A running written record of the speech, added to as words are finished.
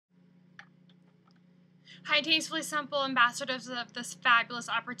Hi, Tastefully Simple ambassadors of this fabulous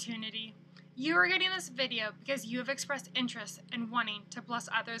opportunity. You are getting this video because you have expressed interest in wanting to bless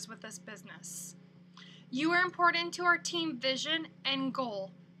others with this business. You are important to our team vision and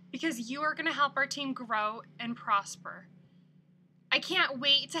goal because you are going to help our team grow and prosper. I can't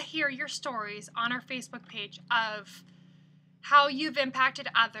wait to hear your stories on our Facebook page of how you've impacted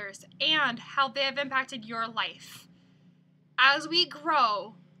others and how they have impacted your life. As we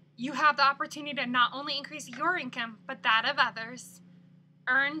grow, you have the opportunity to not only increase your income, but that of others,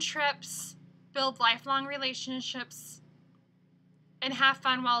 earn trips, build lifelong relationships, and have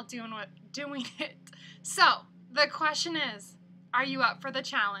fun while doing it. So, the question is, are you up for the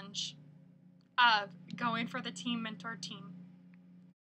challenge of going for the Team Mentor team?